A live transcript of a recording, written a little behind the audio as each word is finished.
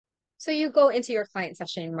So you go into your client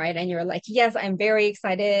session, right? And you're like, yes, I'm very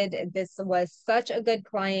excited. This was such a good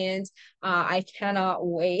client. I cannot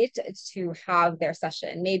wait to have their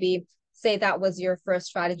session. Maybe say that was your first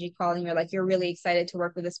strategy call and you're like, you're really excited to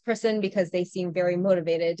work with this person because they seem very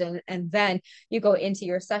motivated. And then you go into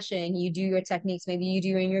your session, you do your techniques, maybe you do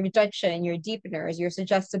your reduction, your deepeners, your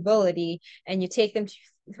suggestibility, and you take them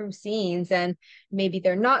through scenes, and maybe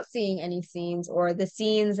they're not seeing any scenes, or the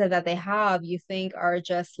scenes that they have you think are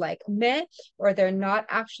just like meh, or they're not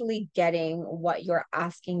actually getting what you're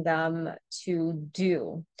asking them to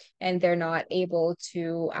do, and they're not able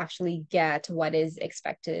to actually get what is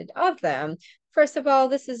expected of them. First of all,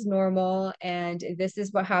 this is normal, and this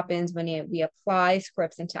is what happens when we apply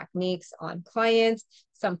scripts and techniques on clients.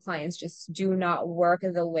 Some clients just do not work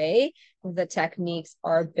the way the techniques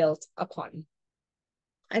are built upon.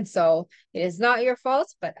 And so it is not your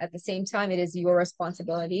fault, but at the same time, it is your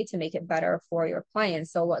responsibility to make it better for your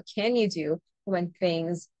clients. So what can you do when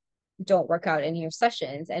things don't work out in your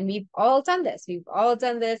sessions? And we've all done this. We've all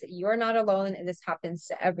done this. You're not alone. And this happens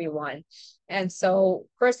to everyone. And so,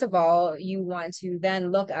 first of all, you want to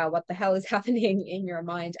then look at what the hell is happening in your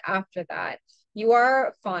mind after that. You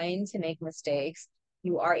are fine to make mistakes.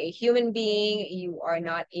 You are a human being. You are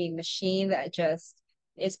not a machine that just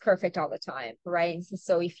is perfect all the time, right?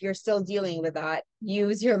 So if you're still dealing with that,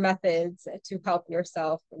 use your methods to help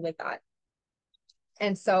yourself with that.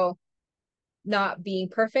 And so not being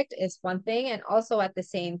perfect is one thing. And also at the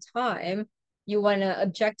same time, you want to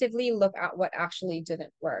objectively look at what actually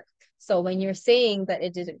didn't work. So when you're saying that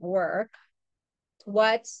it didn't work,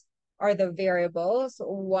 what are the variables,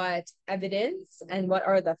 what evidence, and what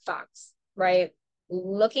are the facts, right?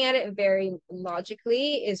 Looking at it very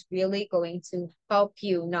logically is really going to help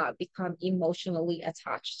you not become emotionally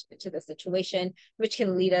attached to the situation, which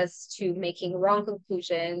can lead us to making wrong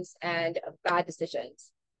conclusions and bad decisions.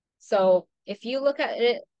 So if you look at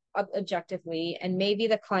it objectively, and maybe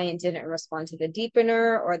the client didn't respond to the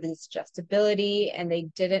deepener or the suggestibility, and they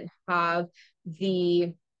didn't have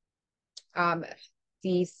the um,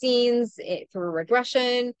 the scenes through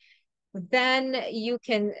regression, then you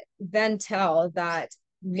can then tell that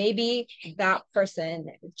maybe that person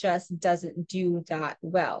just doesn't do that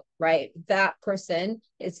well, right? That person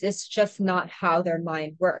it's just not how their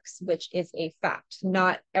mind works, which is a fact.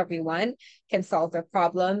 Not everyone can solve their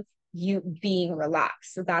problem you being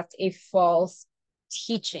relaxed. So that's a false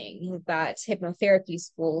teaching that hypnotherapy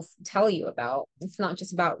schools tell you about. It's not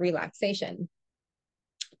just about relaxation.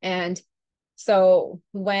 And so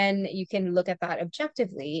when you can look at that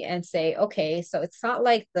objectively and say, okay, so it's not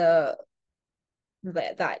like that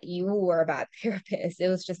you were a bad therapist. It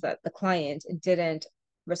was just that the client didn't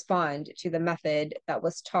respond to the method that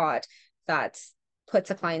was taught that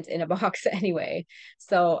puts a client in a box anyway.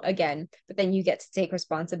 So again, but then you get to take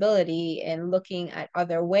responsibility in looking at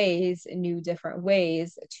other ways, new different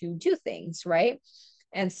ways to do things, right?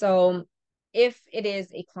 And so if it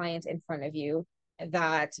is a client in front of you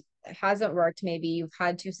that hasn't worked, maybe you've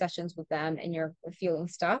had 2 sessions with them and you're feeling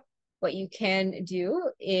stuck, what you can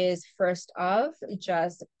do is first of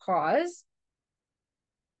just pause.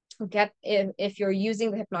 Get if you're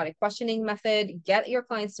using the hypnotic questioning method, get your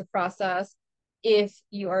clients to process. If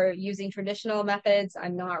you are using traditional methods,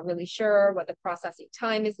 I'm not really sure what the processing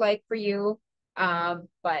time is like for you.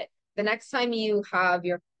 But the next time you have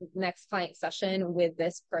your next client session with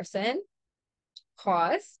this person,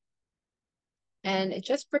 pause and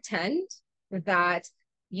just pretend that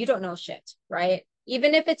you don't know shit, right?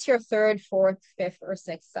 Even if it's your third, fourth, fifth, or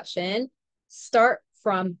sixth session, start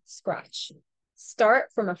from scratch. Start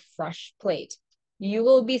from a fresh plate. You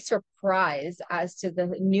will be surprised as to the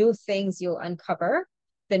new things you'll uncover,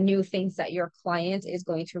 the new things that your client is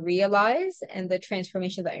going to realize, and the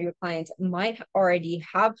transformation that your client might already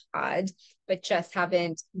have had, but just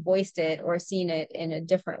haven't voiced it or seen it in a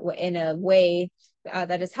different way, in a way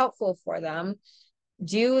that is helpful for them.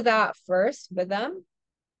 Do that first with them.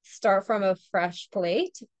 Start from a fresh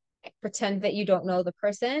plate. Pretend that you don't know the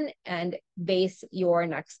person and base your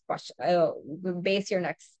next question, base your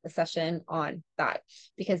next session on that,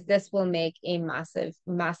 because this will make a massive,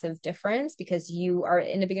 massive difference because you are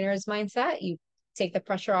in a beginner's mindset. You take the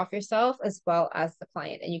pressure off yourself as well as the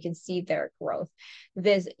client, and you can see their growth.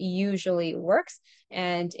 This usually works.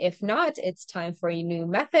 And if not, it's time for a new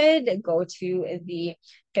method. Go to the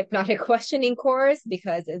hypnotic questioning course,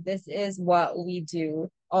 because this is what we do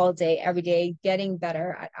all day, every day, getting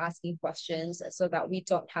better at asking questions so that we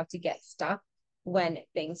don't have to get stuck when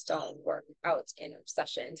things don't work out in our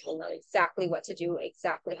sessions. We'll know exactly what to do,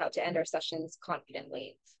 exactly how to end our sessions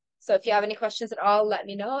confidently. So if you have any questions at all, let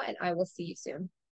me know and I will see you soon.